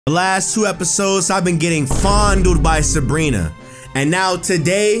The last two episodes, I've been getting fondled by Sabrina. And now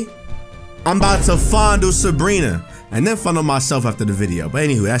today, I'm about to fondle Sabrina. And then fondle myself after the video. But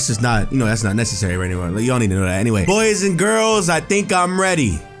anyway, that's just not, that's not necessary right anymore. You don't need to know that. Anyway, boys and girls, I think I'm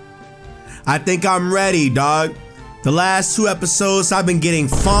ready. I think I'm ready, dog. The last two episodes, I've been getting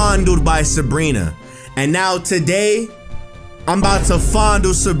fondled by Sabrina. And now today, I'm about to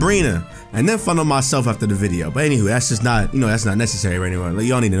fondle Sabrina. And then fondle myself after the video. But anyway, that's just not, that's not necessary right anymore. You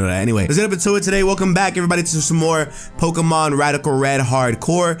don't need to know that. Anyway, let's get up into it today. Welcome back, everybody, to some more Pokemon Radical Red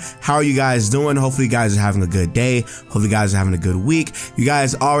Hardcore. How are you guys doing? Hopefully you guys are having a good day. Hopefully you guys are having a good week. You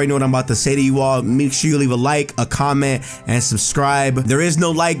guys already know what I'm about to say to you all. Make sure you leave a like, a comment, and subscribe. There is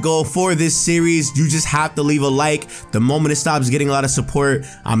no like goal for this series. You just have to leave a like. The moment it stops getting a lot of support,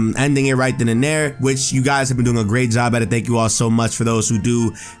 I'm ending it right then and there, which you guys have been doing a great job at it. Thank you all so much for those who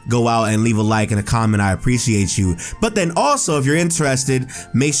do go out and leave a like and a comment. I appreciate you. But then also, if you're interested,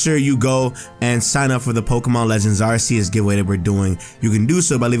 make sure you go and sign up for the Pokemon Legends Arceus giveaway that we're doing. You can do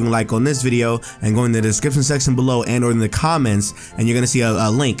so by leaving a like on this video and going to the description section below and or in the comments, and you're gonna see a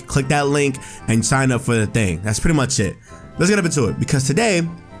link. Click that link and sign up for the thing. That's pretty much it. Let's get up into it, because today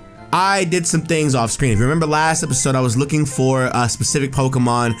I did some things off screen. If you remember last episode, I was looking for a specific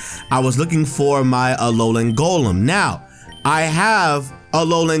Pokemon. I was looking for my Alolan Golem. Now, I have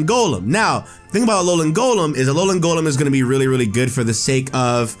Alolan Golem. Now, the thing about Alolan Golem is going to be really, really good for the sake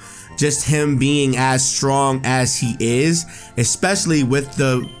of just him being as strong as he is, especially with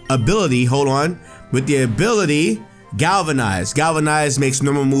the ability, with the ability Galvanize. Galvanize makes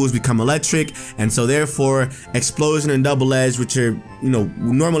normal moves become electric, and so therefore Explosion and Double Edge, which are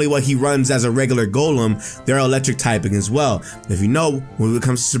normally what he runs as a regular Golem, they're electric typing as well. If you know, when it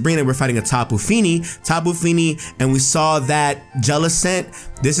comes to Sabrina, we're fighting a Tapu Fini, and we saw that Jellicent.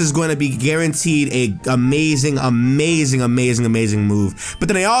 This is going to be guaranteed a amazing move. But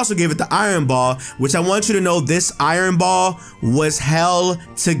then I also gave it the Iron Ball, which I want you to know, this Iron Ball was hell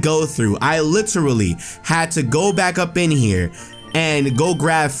to go through. I literally had to go back up in here and go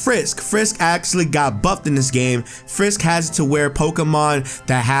grab Frisk. Frisk actually got buffed in this game. Frisk has to where Pokemon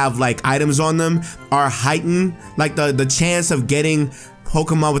that have like items on them are heightened. Like the chance of getting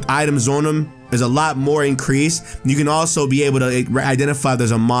Pokemon with items on them is a lot more increased. You can also be able to identify if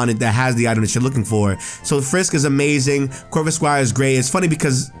there's a mon that has the item that you're looking for. So Frisk is amazing. Corvisquire is great. It's funny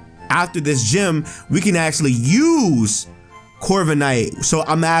because after this gym, we can actually use Corviknight. So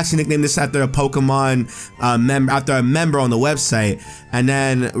I'm actually nicknamed this after a Pokemon after a member on the website, and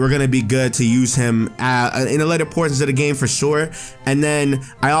then we're gonna be good to use him in the later portions of the game for sure. And then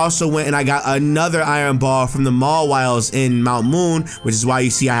I also went and I got another Iron Ball from the Mawwiles in Mount Moon, which is why you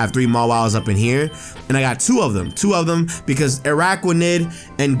see I have 3 Mawwiles up in here, and I got two of them because Araquanid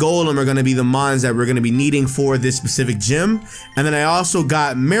and Golem are gonna be the mons that we're gonna be needing for this specific gym. And then I also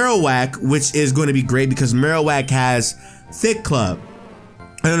got Marowak, which is going to be great because Marowak has Thick Club.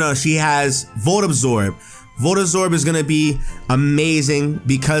 I don't know, she has Volt Absorb. Volt Absorb is gonna be amazing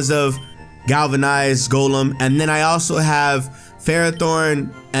because of Galvanize Golem. And then I also have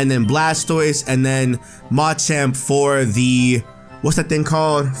Ferrothorn and then Blastoise and then Machamp for the what's that thing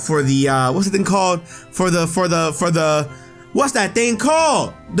called? The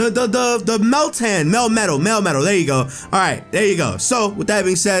Melmetal. There you go. All right, there you go. So with that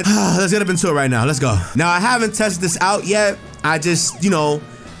being said, let's get up into it right now. Let's go. Now, I haven't tested this out yet. I just,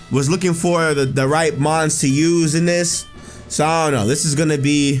 was looking for the right mons to use in this. So I don't know. This is gonna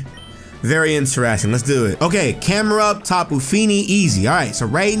be very interesting. Let's do it. Okay, camera up, Tapu Fini, easy. All right, so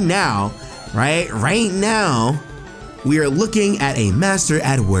right now, we are looking at a master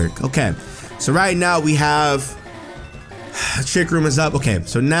at work. Okay, so right now we have Trick Room is up. Okay,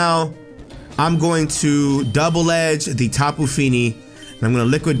 so now I'm going to Double Edge the Tapu Fini, and I'm gonna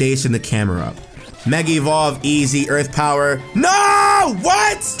Liquidation the camera up. Mega Evolve, easy. Earth Power. No!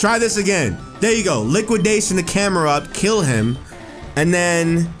 What? Try this again. There you go. Liquidation the camera up, kill him, and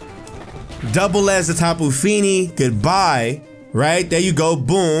then Double Edge the Tapu Fini. Goodbye. Right? There you go.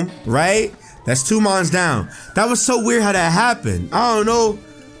 Boom. Right? That's 2 mons down. That was so weird how that happened. I don't know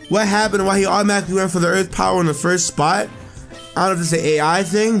what happened, why he automatically went for the Earth Power in the first spot. I don't know if it's an AI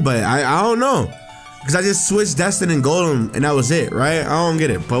thing, but I don't know. Because I just switched Destin and Golem and that was it, right? I don't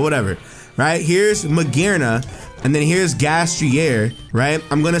get it, but whatever. Right? Here's Magearna, and then here's Gastrier, right?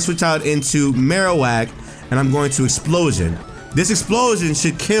 I'm going to switch out into Marowak, and I'm going to Explosion. This Explosion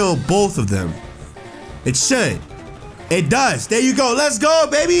should kill both of them. It should. It does. There you go. Let's go,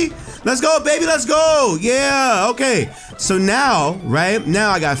 baby. Let's go, baby. Let's go. Yeah. Okay. So now, right?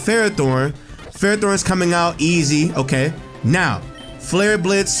 Now I got Ferrothorn. Ferrothorn's coming out easy. Okay. Now, Flare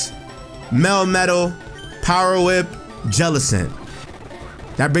Blitz, Melmetal, Power Whip, Jellicent.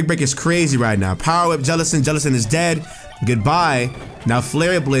 That Brick Break is crazy right now. Power Whip Jellison. Jellison is dead. Goodbye. Now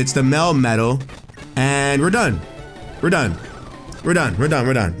Flare Blitz, the Mel Metal. And we're done. We're done. We're done. We're done.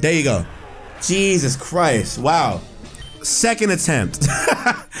 We're done. There you go. Jesus Christ. Wow. Second attempt.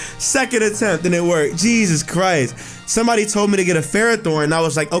 Second attempt and it worked. Jesus Christ. Somebody told me to get a Ferrothorn and I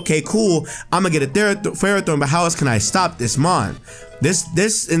was like, okay, cool. I'm gonna get a Ferrothorn, but how else can I stop this Mon?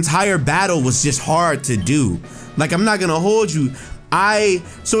 This entire battle was just hard to do. Like, I'm not gonna hold you.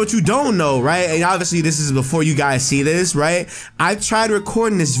 So what you don't know, right? And obviously this is before you guys see this, right? I've tried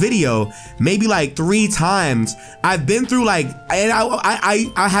recording this video maybe like 3 times. I've been through like, and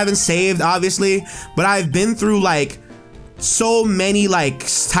I haven't saved obviously, but I've been through like so many like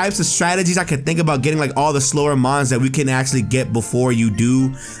types of strategies I could think about getting like all the slower mons that we can actually get before you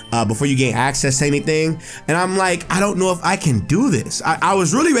gain access to anything. And I'm like, I don't know if I can do this. I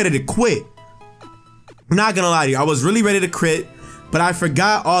was really ready to quit. I'm not gonna lie to you, I was really ready to quit, but I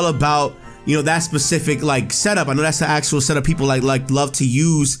forgot all about, you know, that specific like setup. I know that's the actual setup people like love to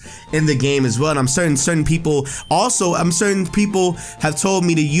use in the game as well. And I'm certain people have told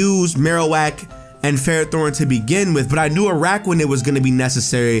me to use Marowak and Ferrothorn to begin with, but I knew Araquanid was gonna be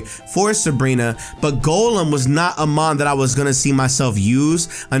necessary for Sabrina, but Golem was not a mon that I was gonna see myself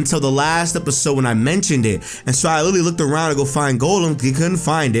use until the last episode when I mentioned it. And so I literally looked around to go find Golem, couldn't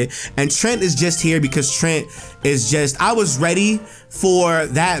find it, and Trent is just here because Trent is just, I was ready for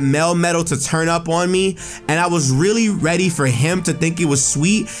that Mel Metal to turn up on me, and I was really ready for him to think it was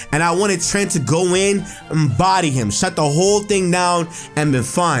sweet, and I wanted Trent to go in and body him, shut the whole thing down, and been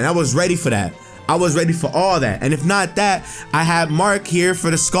fine. I was ready for that. I was ready for all that. And if not that, I had Mark here for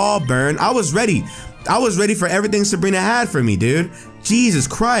the skull burn. I was ready. I was ready for everything Sabrina had for me, dude. Jesus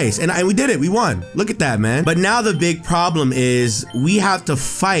Christ. And we did it. We won. Look at that, man. But now the big problem is we have to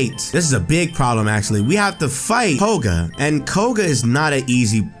fight. This is a big problem, actually. We have to fight Koga. And Koga is not an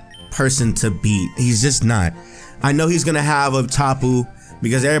easy person to beat. He's just not. I know he's going to have a Tapu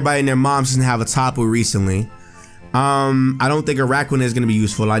because everybody and their moms didn't have a Tapu recently. I don't think Araquanid is going to be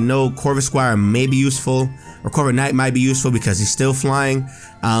useful. I know Corvisquire may be useful, or Corviknight might be useful because he's still flying.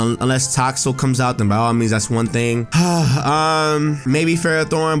 Unless Toxel comes out, then by all means, that's one thing. Maybe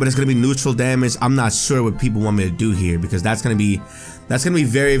Ferrothorn, but it's going to be neutral damage. I'm not sure what people want me to do here because that's going to be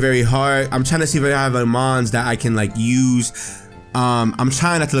very, very hard. I'm trying to see if I have mons that I can like use. I'm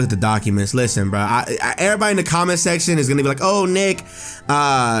trying not to look at the documents. Listen, bro, everybody in the comment section is gonna be like, oh, Nick,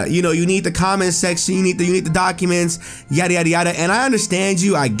 you know, you need the comment section, you need the documents, yada yada yada. And I understand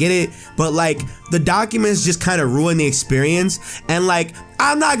you, I get it, but like the documents just kind of ruin the experience. And like,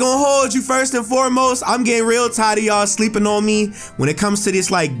 I'm not gonna hold you. First and foremost, I'm getting real tired of y'all sleeping on me when it comes to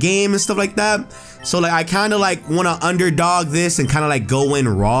this like game and stuff like that. So like I kind of like want to underdog this and kind of like go in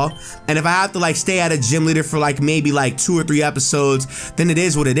raw. And if I have to like stay at a gym leader for like maybe like 2 or 3 episodes, then it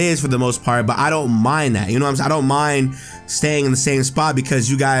is what it is for the most part. But I don't mind that, you know what I'm saying? I don't mind staying in the same spot because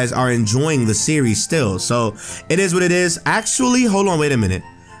you guys are enjoying the series still. So it is what it is. Actually, hold on, wait a minute,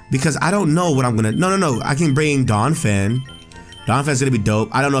 because I don't know what I'm gonna. No, I can bring Donphan. Donphan's gonna be dope.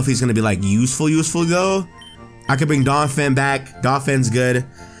 I don't know if he's gonna be like useful though. I could bring Donphan back. Donphan's good.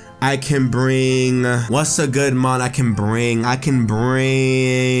 I can bring, what's a good mon I can bring? Maybe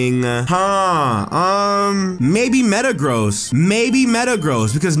Metagross. Maybe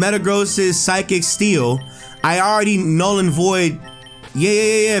Metagross, because Metagross is Psychic Steel. I already Null and Void.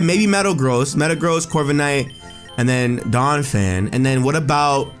 Yeah, maybe Metagross, Corviknight, and then Donphan. And then what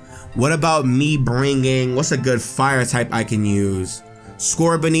about me bringing, what's a good fire type I can use?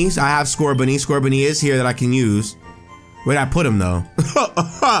 Scorbunny. I have Scorbunny. Scorbunny is here that I can use. Where did I put him though?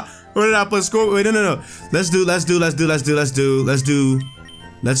 Where did I put Scorbunny? Wait, no. Let's do. No.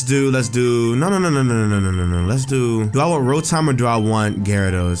 Let's do. Do I want Rotom or do I want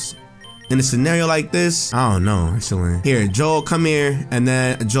Gyarados? In a scenario like this, I don't know, actually. Here, Joel, come here. And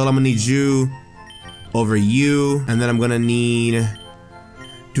then, Joel, I'm gonna need you over you. And then I'm gonna need,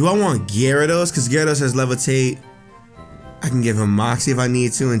 do I want Gyarados? Because Gyarados has Levitate. I can give him Moxie if I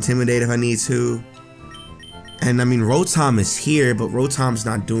need to, Intimidate if I need to. And I mean, Rotom is here, but Rotom's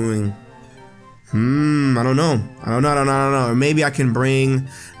not doing, I don't know. Or maybe I can bring,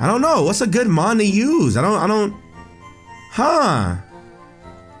 I don't know. What's a good mon to use? Like,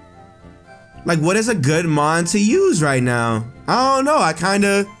 what is a good mon to use right now? I don't know. I kind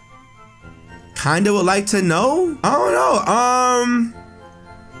of would like to know. I don't know.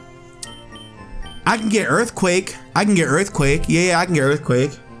 I can get Earthquake. Yeah, I can get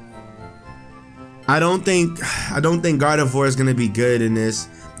Earthquake. I don't think Gardevoir is gonna be good in this,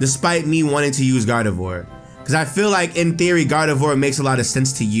 despite me wanting to use Gardevoir. Because I feel like, in theory, Gardevoir makes a lot of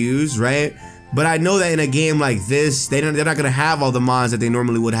sense to use, right? But I know that in a game like this, they're not gonna have all the mons that they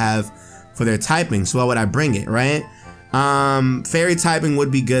normally would have for their typing. So why would I bring it, right? Fairy typing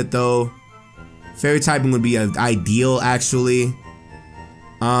would be good though. Fairy typing would be ideal actually.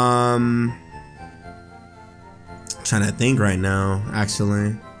 Trying to think right now,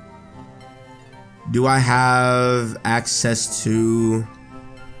 actually. Do I have access to?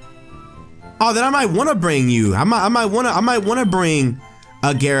 Oh, then I might want to bring you. I might want to bring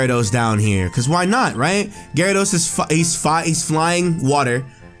a Gyarados down here, cause why not, right? Gyarados is he's flying water.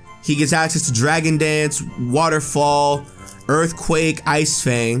 He gets access to Dragon Dance, Waterfall, Earthquake, Ice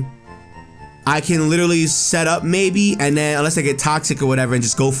Fang. I can literally set up maybe, and then unless I get toxic or whatever, and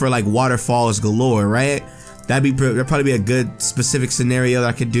just go for like waterfalls galore, right? That'd probably be a good specific scenario that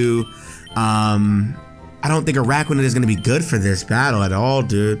I could do. I don't think a Rakuna is gonna be good for this battle at all,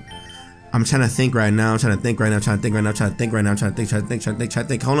 dude. I'm trying to think right now. I'm trying to think right now. I'm trying to think right now. I'm trying to think right now. I'm trying to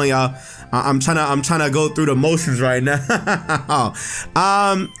think. Hold on, y'all. I'm trying to go through the motions right now.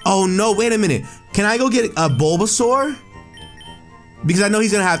 Oh no, wait a minute. Can I go get a Bulbasaur? Because I know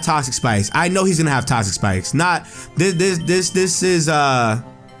he's gonna have Toxic Spikes. I know he's gonna have Toxic Spikes. Not this is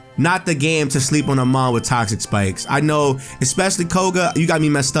not the game to sleep on a mon with Toxic Spikes. I know, especially Koga, you got me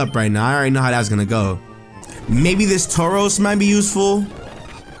messed up right now. I already know how that's gonna go. Maybe this Tauros might be useful.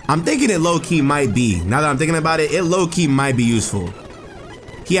 I'm thinking it low-key might be. Now that I'm thinking about it, it low-key might be useful.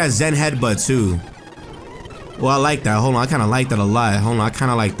 He has Zen Headbutt too. Well, I like that. Hold on, I kind of like that a lot. Hold on, I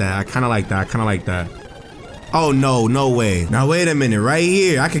kind of like that. I kind of like that. I kind of like that. Oh no, no way. Now wait a minute, right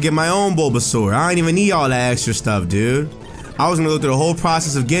here, I could get my own Bulbasaur. I don't even need all that extra stuff, dude. I was gonna go through the whole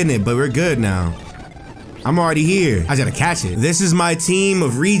process of getting it, but we're good now. I'm already here. I just gotta catch it. This is my team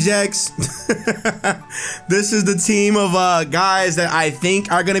of rejects. This is the team of guys that I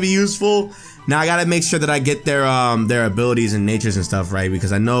think are gonna be useful. Now I gotta make sure that I get their abilities and natures and stuff right,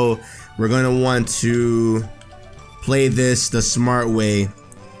 because I know we're gonna want to play this the smart way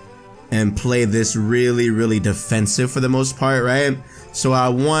and play this really, really defensive for the most part, right? So I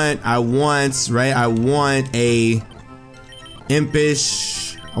want a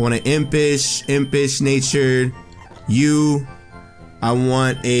impish. I want an impish natured you. I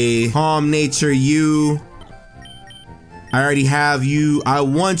want a calm nature you. I already have you. I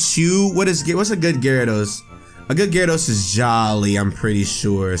want you. What's a good Gyarados? A good Gyarados is Jolly, I'm pretty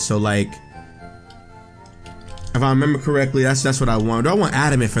sure. So like, if I remember correctly, that's what I want. Do I want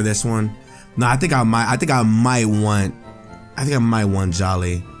Adamant for this one? No, I think I might want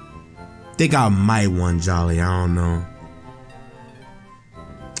Jolly. I don't know.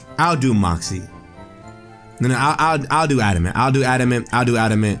 I'll do Moxie. No, I'll do Adamant. I'll do Adamant.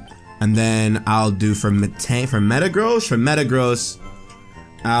 And then I'll do for Metagross,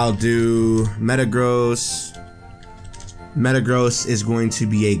 I'll do Metagross. Metagross is going to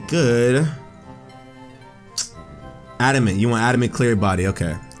be a good Adamant. You want Adamant clear body,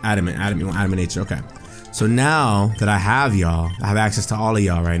 okay. Adamant, you want Adamant nature, okay. So now that I have y'all, I have access to all of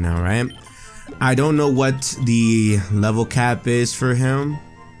y'all right now, right? I don't know what the level cap is for him,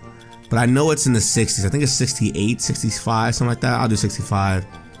 but I know it's in the 60s. I think it's 68, 65, something like that. I'll do 65.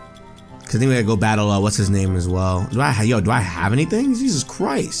 Cause I think we gotta go battle what's his name as well. Do I have anything? Jesus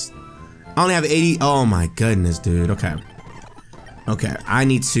Christ. I only have 80. Oh my goodness, dude. Okay. Okay, I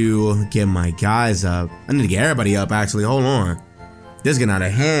need to get my guys up. I need to get everybody up actually. Hold on. This is getting out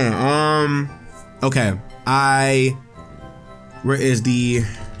of hand. Okay. Where is the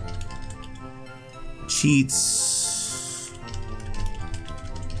cheats?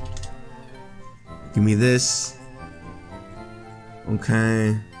 Give me this.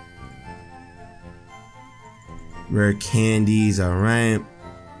 Okay. Rare candies, alright.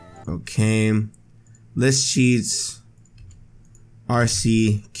 Okay. List cheats.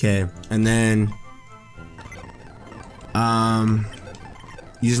 RCK. And then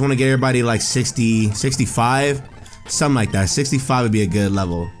you just want to get everybody like 60, 65, something like that. 65 would be a good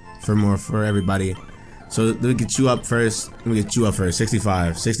level for everybody. So let me get you up first.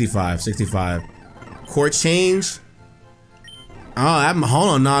 65, 65, 65. Court change. Oh, hold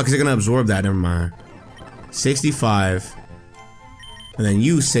on, nah, because they're gonna absorb that. Never mind. 65, and then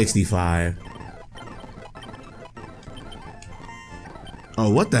you 65. Oh,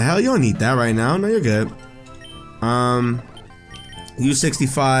 what the hell? You don't need that right now. No, you're good. You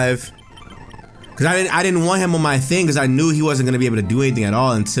 65. Cause I didn't want him on my thing because I knew he wasn't gonna be able to do anything at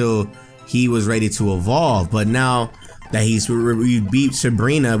all until he was ready to evolve. But now that we beat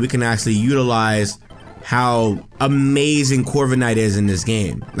Sabrina, we can actually utilize how amazing Corviknight is in this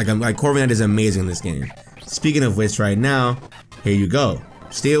game. Like Corviknight is amazing in this game. Speaking of which, right now, here you go.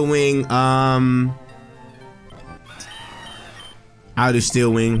 Steel Wing. I'll do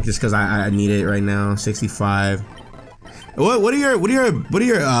steel wing just because I need it right now. 65. What are your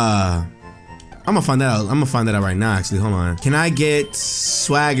I'm gonna find that out. I'm gonna find that out right now, actually. Hold on. Can I get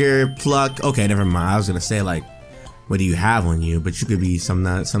swagger, pluck? Okay, never mind. I was gonna say, like, what do you have on you? But you could be something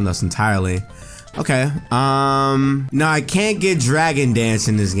else entirely. Okay. Now I can't get dragon dance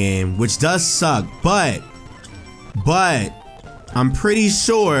in this game, which does suck, but I'm pretty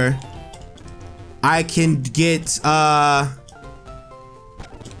sure I can get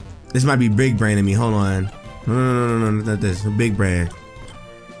this might be big brain in me. Hold on. No, not this. Big brain.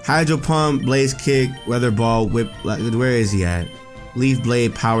 Hydro pump, blaze kick, weather ball, whip. Where is he at? Leaf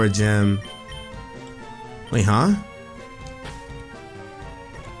blade, power gem. Wait, huh?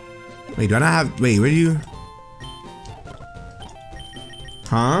 Wait, do I not have? Wait, where do you?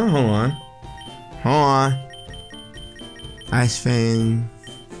 Huh? Hold on. Hold on. Ice Fang.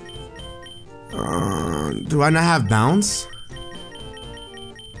 Do I not have bounce?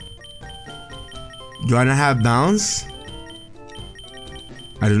 Do I not have bounce?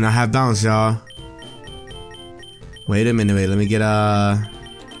 I do not have bounce, y'all. Wait a minute, wait. Let me get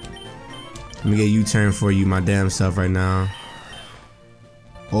U-turn for you, my damn self, right now.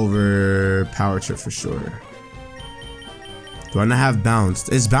 Over power trip for sure. Do I not have bounce?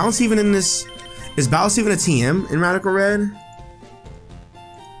 Is bounce even in this? Is bounce even a TM in Radical Red?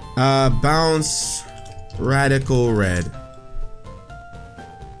 Bounce Radical Red.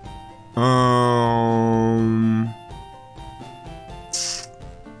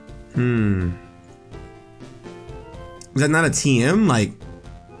 Is that not a TM? Like,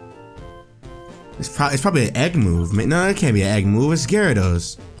 it's probably an egg move. No, it can't be an egg move. It's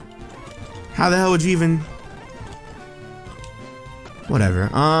Gyarados. How the hell would you even? Whatever.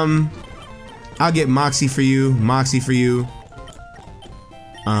 I'll get Moxie for you. Moxie for you.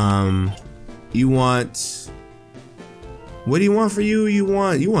 You want? What do you want for you? You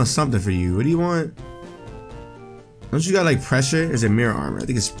want something for you. What do you want? Don't you got like pressure? Is it mirror armor? I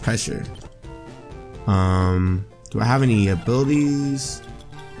think it's pressure. Do I have any abilities?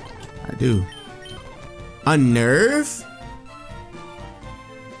 I do. Unnerve?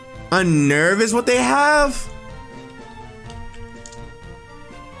 Unnerve is what they have?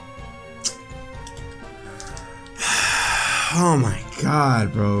 Oh my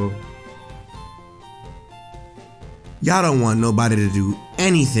god, bro. Y'all don't want nobody to do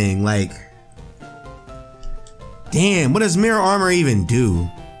anything, like... Damn, what does mirror armor even do?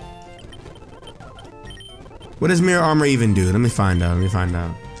 What does mirror armor even do? Let me find out,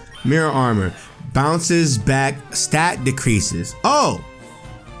 Mirror armor. Bounces back, stat decreases. Oh!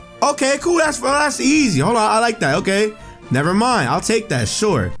 Okay, cool, that's easy. Hold on, I like that, okay. Never mind, I'll take that,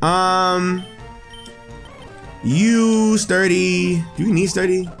 sure. You sturdy. Do you need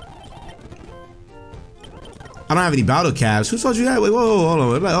sturdy? I don't have any battle caps. Who told you that? Wait, whoa,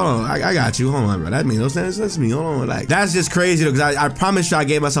 hold on, I got you. Hold on, bro. That makes no sense. That's me. Hold on, like that's just crazy though, because I promise you I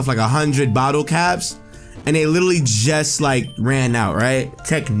gave myself like 100 battle caps, and they literally just like ran out. Right?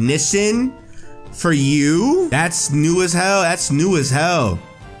 Technician for you. That's new as hell. That's new as hell.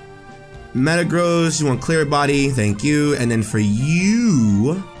 Metagross, you want clear body? Thank you. And then for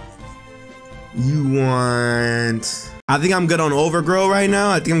you, you want. I think I'm good on Overgrow right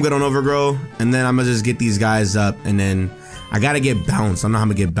now. And then I'm gonna just get these guys up, and then I gotta get Bounce. I don't know how I'm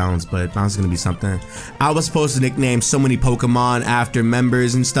gonna get Bounce, but Bounce is gonna be something. I was supposed to nickname so many Pokemon after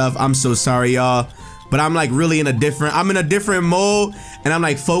members and stuff. I'm so sorry, y'all. But I'm like really in a different mode, and I'm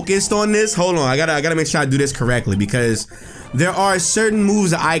like focused on this. Hold on, I gotta make sure I do this correctly, because there are certain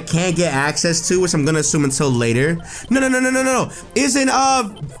moves that I can't get access to, which I'm gonna assume until later. No. Isn't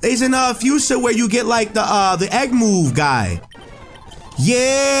Fuchsia where you get like the egg move guy?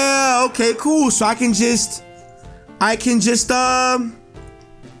 Yeah, okay, cool. So I can just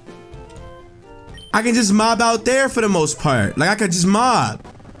mob out there for the most part. Like I could just mob.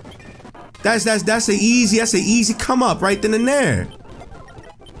 That's an easy come up right then and there.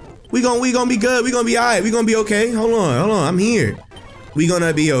 We gonna be good. We gonna be alright. We gonna be okay. Hold on. I'm here. We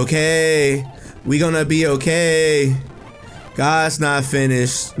gonna be okay. God's not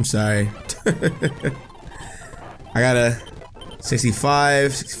finished. I'm sorry. I got a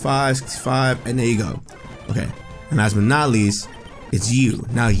 65, and there you go. Okay. And last but not least, it's you.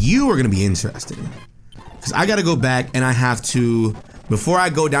 Now you are gonna be interested, because I gotta go back and I have to. Before I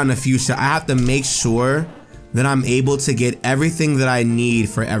go down to Fuchsia, I have to make sure that I'm able to get everything that I need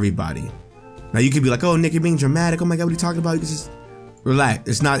for everybody. Now you could be like, oh Nick, you're being dramatic. Oh my god, what are you talking about? You can just relax.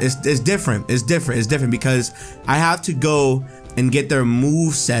 It's not, it's different. It's different because I have to go and get their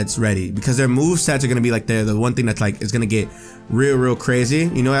move sets ready, because their move sets are gonna be like the one thing that's like is gonna get real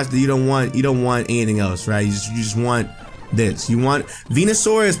crazy. You know, you don't want anything else, right? You just want this. You want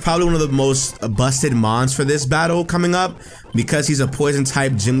Venusaur is probably one of the most busted mons for this battle coming up because he's a poison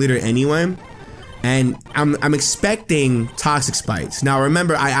type gym leader anyway. And I'm expecting toxic spikes. Now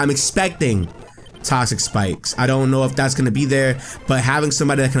remember, I'm expecting toxic spikes. I don't know if that's gonna be there, but having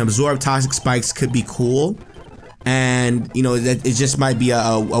somebody that can absorb toxic spikes could be cool. And you know, that it just might be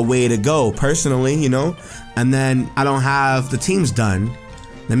a way to go personally, you know. And then I don't have the teams done.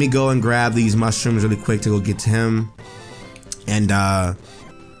 Let me go and grab these mushrooms really quick to go get to him. And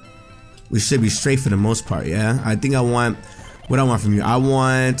we should be straight for the most part, yeah. I think I want what I want from you. I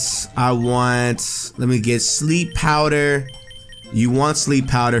want let me get sleep powder. You want sleep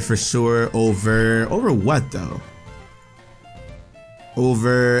powder for sure over what though?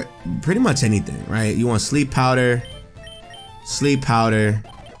 Over pretty much anything, right? You want sleep powder. Sleep powder.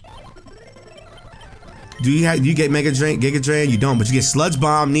 Do you get Mega Drain, Giga Drain? You don't, but you get Sludge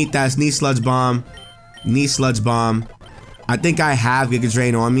Bomb. Need that. Need Sludge Bomb. Need Sludge Bomb. I think I have Giga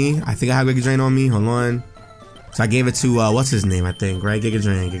Drain on me. I think I have Giga Drain on me. Hold on. So I gave it to what's his name? I think, right? Giga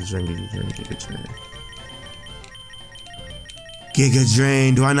Drain. Giga Drain. Giga Drain. Giga Drain. Giga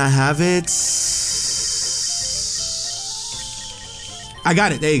Drain. Do I not have it? I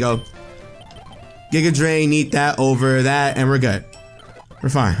got it. There you go. Giga Drain. Need that over that, and we're good. We're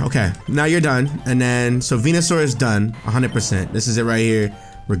fine. Okay. Now you're done. And then, so Venusaur is done. 100%. This is it right here.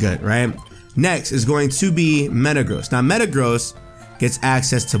 We're good, right? Next is going to be Metagross. Now, Metagross gets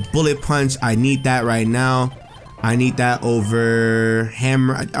access to Bullet Punch. I need that right now. I need that over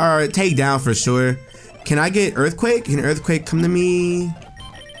Hammer, or Takedown for sure. Can I get Earthquake? Can Earthquake come to me?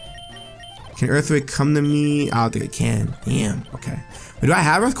 Can Earthquake come to me? I don't think it can. Damn. Okay. But do I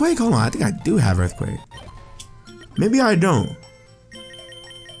have Earthquake? Hold on. I think I do have Earthquake. Maybe I don't.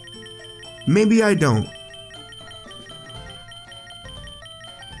 Maybe I don't.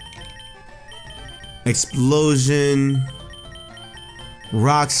 Explosion.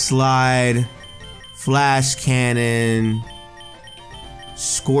 Rock Slide. Flash Cannon.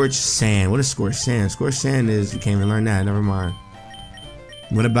 Scorched Sand. What is Scorched Sand? Scorched Sand is, you can't even learn that, never mind.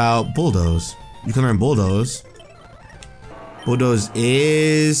 What about Bulldoze? You can learn Bulldoze. Bulldoze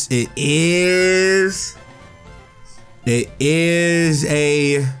is, it is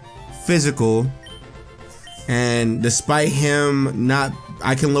a physical, and despite him not,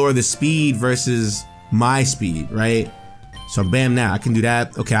 I can lower the speed versus my speed, right? So bam, now I can do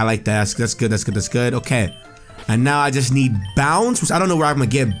that. Okay, I like that. That's good. That's good. That's good. Okay, and now I just need bounce, which I don't know where I'm gonna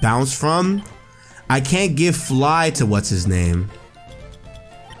get bounce from. I can't give fly to what's his name.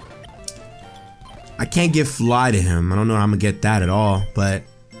 I can't give fly to him. I don't know how I'm gonna get that at all. But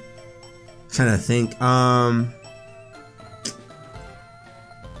I'm trying to think.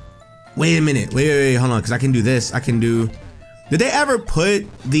 Wait a minute. Wait. Hold on, because I can do this. I can do. Did they ever put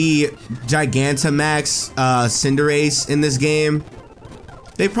the Gigantamax Cinderace in this game?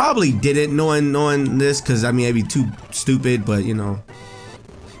 They probably didn't, knowing this, because I mean, I'd be too stupid, but you know.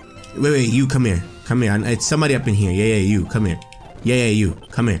 Wait, you come here. Come here. It's somebody up in here. Yeah, you. Come here. Yeah, you.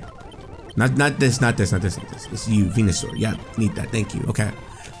 Come here. Not this. It's you, Venusaur. Yeah, need that. Thank you. Okay.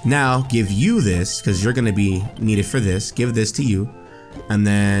 Now, give you this, because you're going to be needed for this. Give this to you. And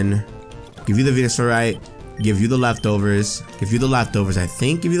then give you the Venusaur, right? Give you the leftovers. Give you the leftovers. I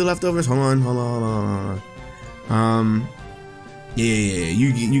think give you the leftovers. Hold on. Yeah.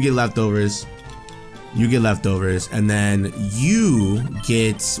 You get leftovers. You get leftovers, and then you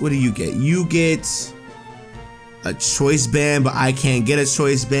get. What do you get? You get a choice band, but I can't get a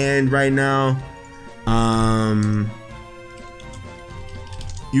choice band right now. I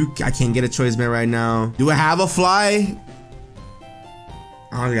can't get a choice band right now. Do I have a fly?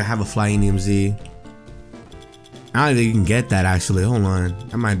 I don't think I have a fly in EMZ. I don't think you can get that actually. Hold on.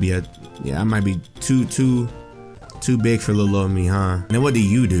 That might be that might be too big for little old me, huh? And then what do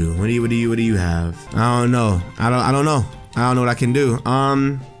you do? What do you have? I don't know. I don't know. I don't know what I can do.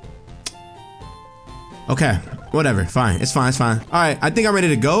 Okay. Whatever. Fine. It's fine. Alright, I think I'm ready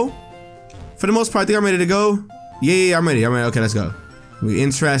to go. For the most part, I think I'm ready to go. Yeah, I'm ready. Okay, let's go.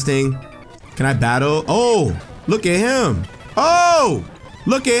 Interesting. Can I battle? Oh! Look at him! Oh!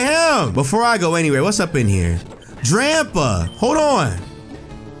 Look at him! Before I go anywhere, what's up in here? Drampa! Hold on!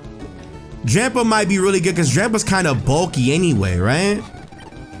 Drampa might be really good because Drampa's kind of bulky anyway, right?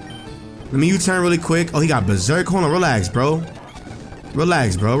 Let me U-turn really quick. Oh, he got Berserk. Hold on, relax, bro.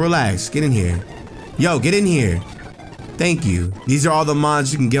 Relax. Get in here. Yo, get in here. Thank you. These are all the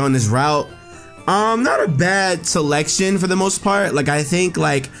mods you can get on this route. Not a bad selection for the most part. Like, I think,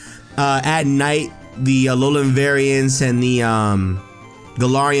 like, at night, the Alolan variants and the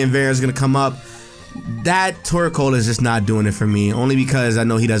Galarian variants are gonna come up. That Torkoal is just not doing it for me, only because I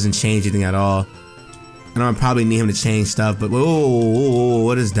know he doesn't change anything at all. And I'm probably need him to change stuff, but whoa,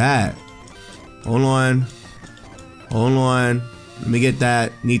 what is that? Hold on. Hold on. Let me get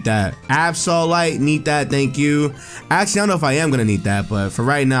that. Need that. Absolite. Need that. Thank you. Actually, I don't know if I am gonna need that, but for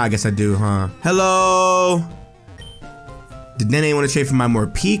right now, I guess I do, huh? Hello. Then they want to trade for my more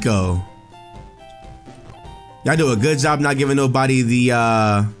Pico. Y'all do a good job not giving nobody the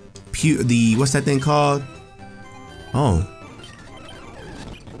what's that thing called? Oh.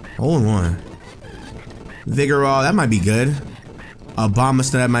 Hold on. Vigorol, that might be good.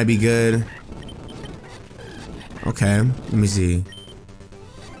 Obamaster, that might be good. Okay, let me see.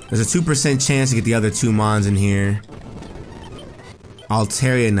 There's a 2% chance to get the other 2 mons in here.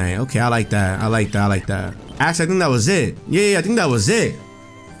 Altaria Knight. Okay, I like that. I like that. I like that. Actually, I think that was it. Yeah, I think that was it.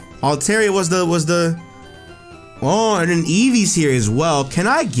 Altaria was the. Oh, and then Eevee's here as well. Can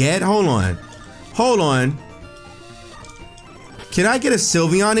I get? Hold on. Hold on. Can I get a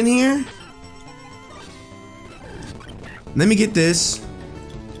Sylveon in here? Let me get this.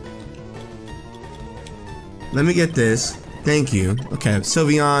 Let me get this. Thank you. Okay,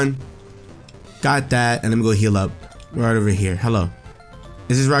 Sylveon. Got that. And let me go heal up. Right over here. Hello.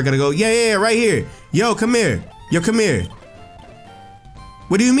 Is this where I gotta go? Yeah, right here. Yo, come here. Yo, come here.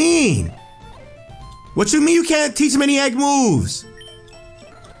 What do you mean? What you mean you can't teach him any egg moves?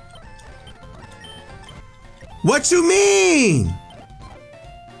 What you mean?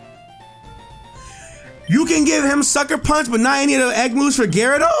 You can give him Sucker Punch, but not any of the egg moves for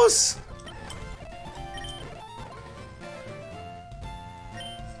Gyarados?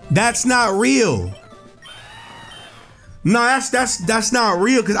 That's not real. No, that's not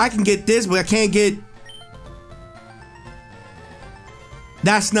real, because I can get this, but I can't get.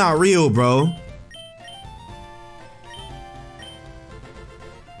 That's not real, bro.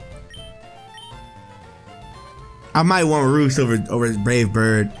 I might want Roost over Brave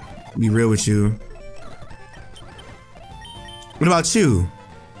Bird. Be real with you. What about you?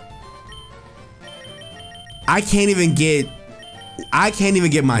 I can't even get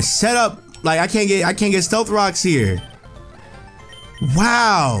my setup. Like I can't get Stealth Rocks here.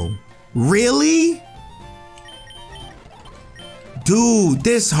 Wow. Really? Dude,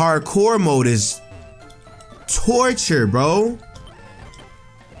 this hardcore mode is torture, bro.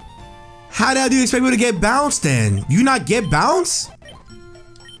 How the hell do you expect me to get bounced then? You not get bounced?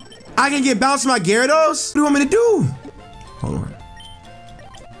 I can get bounced from my Gyarados? What do you want me to do? Hold on.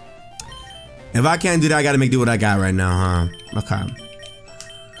 If I can't do that, I gotta make do what I got right now, huh? Okay.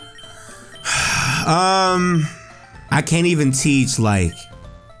 I can't even teach, like...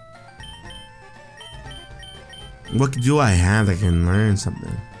 What do I have that can learn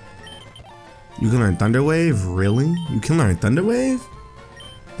something? You can learn Thunder Wave? Really? You can learn Thunder Wave?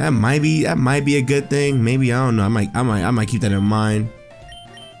 That might be a good thing. Maybe, I don't know. I might keep that in mind.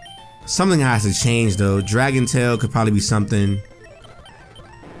 Something has to change though. Dragon Tail could probably be something.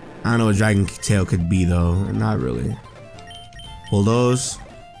 I don't know what Dragon Tail could be though. Not really. Bulldoze.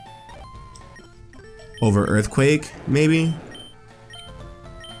 Over Earthquake, maybe?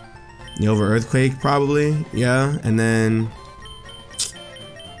 Yeah, over Earthquake, probably. Yeah, and then...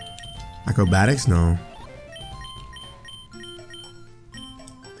 Acrobatics? No.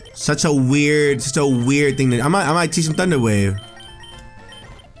 Such a weird thing that... I might teach him Thunder Wave.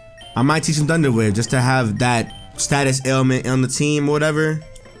 I might teach him Thunder Wave just to have that status ailment on the team or whatever.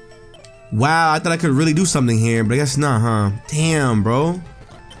 Wow, I thought I could really do something here, but I guess not, huh? Damn, bro.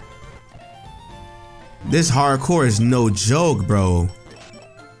 This hardcore is no joke, bro.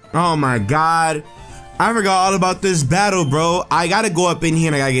 Oh my god. I forgot all about this battle, bro. I gotta go up in here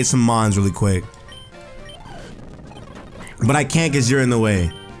and I gotta get some mons really quick. But I can't because you're in the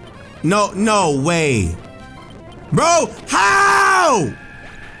way. No way. Bro, how?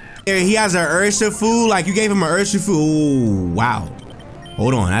 He has an Urshifu, like you gave him an Urshifu. Ooh, wow.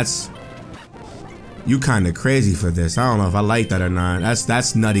 Hold on, that's... You kinda crazy for this. I don't know if I like that or not.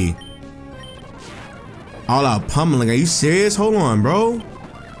 That's nutty. All out pummeling, are you serious? Hold on, bro.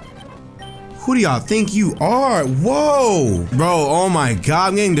 Who do y'all think you are? Whoa! Bro, oh my god,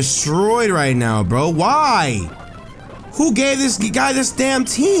 I'm getting destroyed right now, bro. Why? Who gave this guy this damn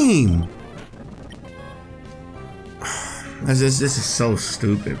team? This is so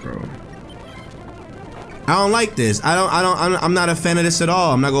stupid, bro. I don't like this. I'm not a fan of this at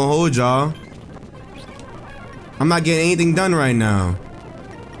all. I'm not gonna hold y'all. I'm not getting anything done right now.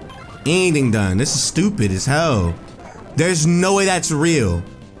 Anything done. This is stupid as hell. There's no way that's real.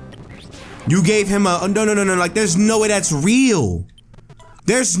 You gave him a... No. Like, there's no way that's real.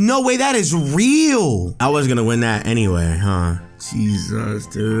 There's no way that is real. I was gonna win that anyway, huh? Jesus,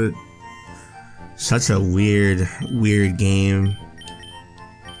 dude. Such a weird game.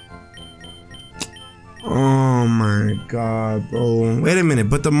 my god, bro. Wait a minute,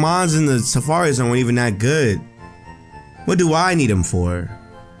 but the mons in the safaris aren't even that good. What do I need them for?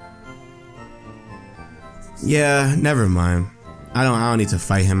 Yeah, never mind. I don't need to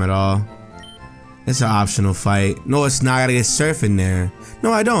fight him at all. It's an optional fight. No, it's not. I gotta get surf in there.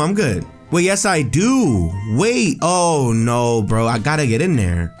 No, I don't. I'm good. Wait, yes, I do. Wait. Oh, no, bro. I gotta get in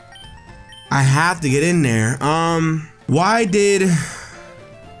there. I have to get in there. Why did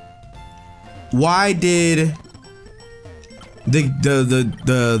this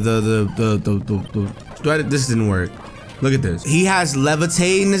didn't work. Look at this. He has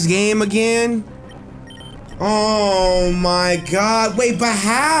levitate in this game again? Oh my god. Wait, but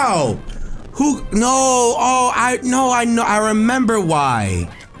how? Who? No. Oh, I know. I remember why.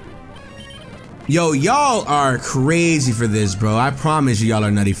 Yo, y'all are crazy for this, bro. I promise you, y'all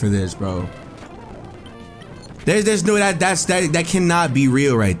are nutty for this, bro. There's no that cannot be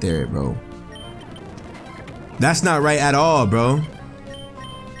real right there, bro. That's not right at all, bro.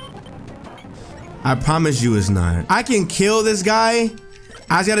 I promise you it's not. I can kill this guy.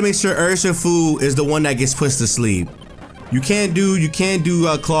 I just gotta make sure Urshifu is the one that gets pushed to sleep. You can't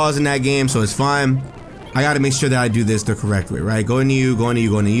do claws in that game, so it's fine. I gotta make sure that I do this the correct way, right? Go into you, go into you,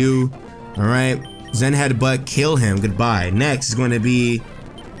 go into you. All right. Zen headbutt, kill him. Goodbye. Next is going to be.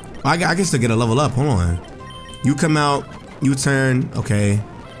 I can still get a level up. Hold on. You come out. You turn. Okay.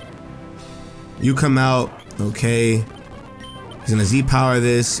 You come out. Okay. He's gonna Z power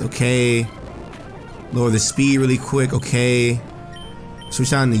this. Okay. Lower the speed really quick. Okay.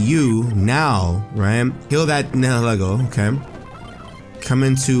 Switch on to you now, right? Heal that Nihilego. Okay. Come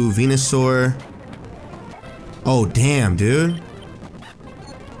into Venusaur. Oh damn, dude.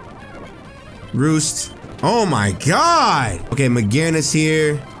 Roost. Oh my god. Okay, Magirn is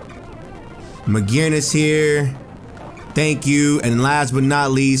here. Magirn is here. Thank you. And last but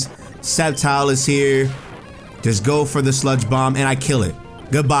not least, Sceptile is here. Just go for the sludge bomb and I kill it.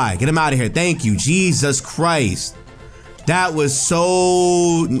 Goodbye. Get him out of here. Thank you. Jesus Christ. That was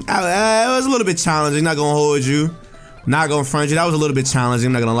so... it was a little bit challenging. Not gonna hold you. Not gonna front you. That was a little bit challenging.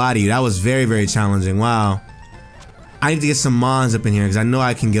 I'm not gonna lie to you. That was very, very challenging. Wow. I need to get some mons up in here because I know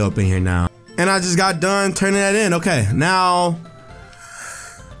I can get up in here now. And I just got done turning that in. Okay, now...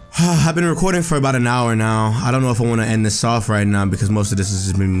 I've been recording for about an hour now. I don't know if I want to end this off right now because most of this has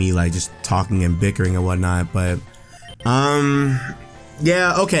just been me like just talking and bickering and whatnot, but...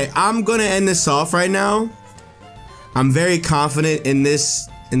 yeah, okay. I'm gonna end this off right now. I'm very confident in this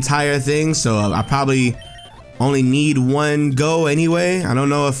entire thing, so I probably only need one go anyway. I don't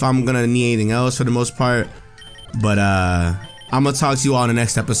know if I'm gonna need anything else for the most part, but I'm gonna talk to you all in the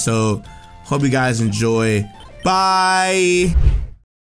next episode. Hope you guys enjoy. Bye.